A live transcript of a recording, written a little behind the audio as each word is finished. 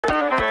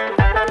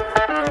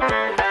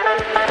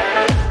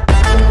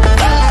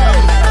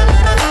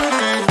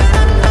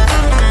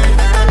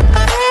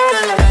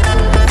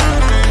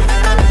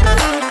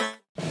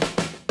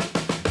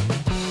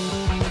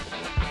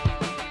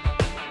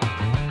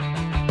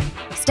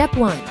Step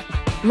 1.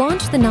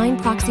 Launch the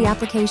 9Proxy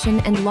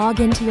application and log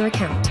into your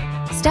account.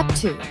 Step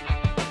 2.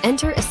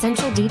 Enter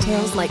essential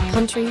details like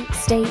country,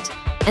 state,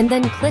 and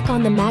then click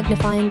on the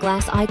magnifying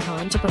glass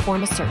icon to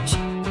perform a search.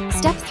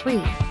 Step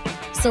 3.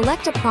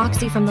 Select a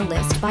proxy from the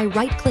list by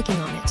right-clicking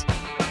on it.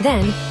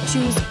 Then,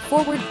 choose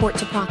Forward Port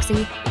to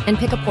Proxy and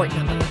pick a port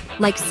number,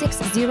 like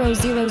 60000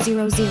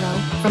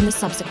 from the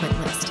subsequent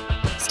list.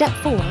 Step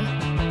 4.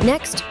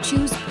 Next,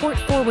 choose Port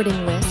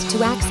Forwarding List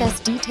to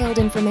access detailed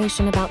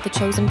information about the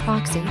chosen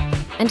proxy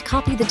and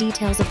copy the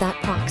details of that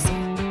proxy.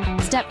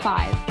 Step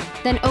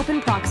 5. Then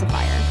open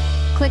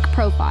Proxifier. Click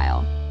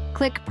Profile.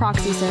 Click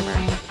Proxy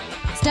Server.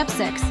 Step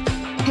 6.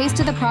 Paste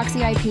to the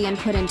proxy IP and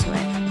put into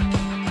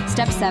it.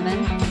 Step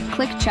 7.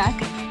 Click Check,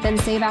 then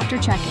save after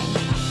checking.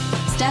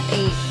 Step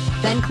 8.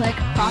 Then click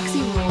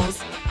Proxy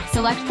Rules.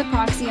 Select the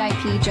proxy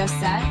IP just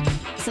set.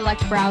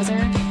 Select Browser.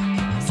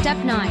 Step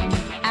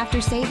 9.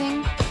 After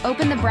saving,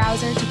 open the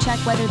browser to check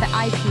whether the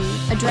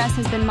IP address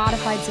has been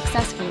modified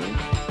successfully.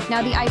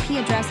 Now the IP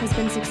address has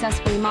been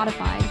successfully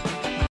modified.